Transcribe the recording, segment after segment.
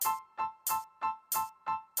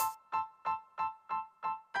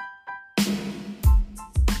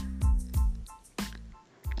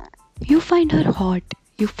You find her hot,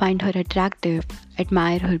 you find her attractive,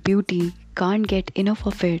 admire her beauty, can't get enough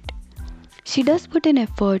of it. She does put in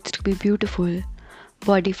efforts to be beautiful,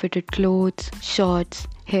 body fitted clothes, shorts,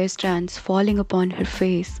 hair strands falling upon her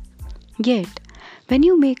face. Yet, when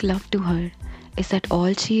you make love to her, is that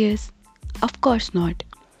all she is? Of course not.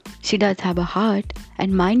 She does have a heart,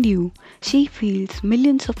 and mind you, she feels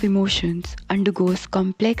millions of emotions, undergoes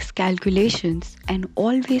complex calculations, and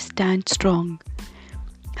always stands strong.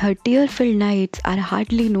 Her tear filled nights are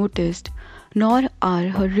hardly noticed, nor are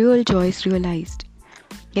her real joys realized.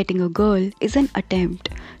 Getting a girl is an attempt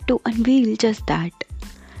to unveil just that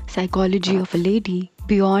psychology of a lady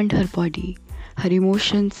beyond her body, her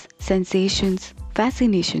emotions, sensations,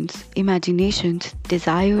 fascinations, imaginations,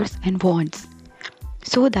 desires, and wants,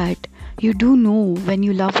 so that you do know when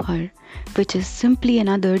you love her, which is simply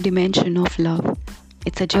another dimension of love.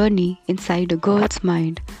 It's a journey inside a girl's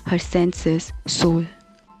mind, her senses, soul.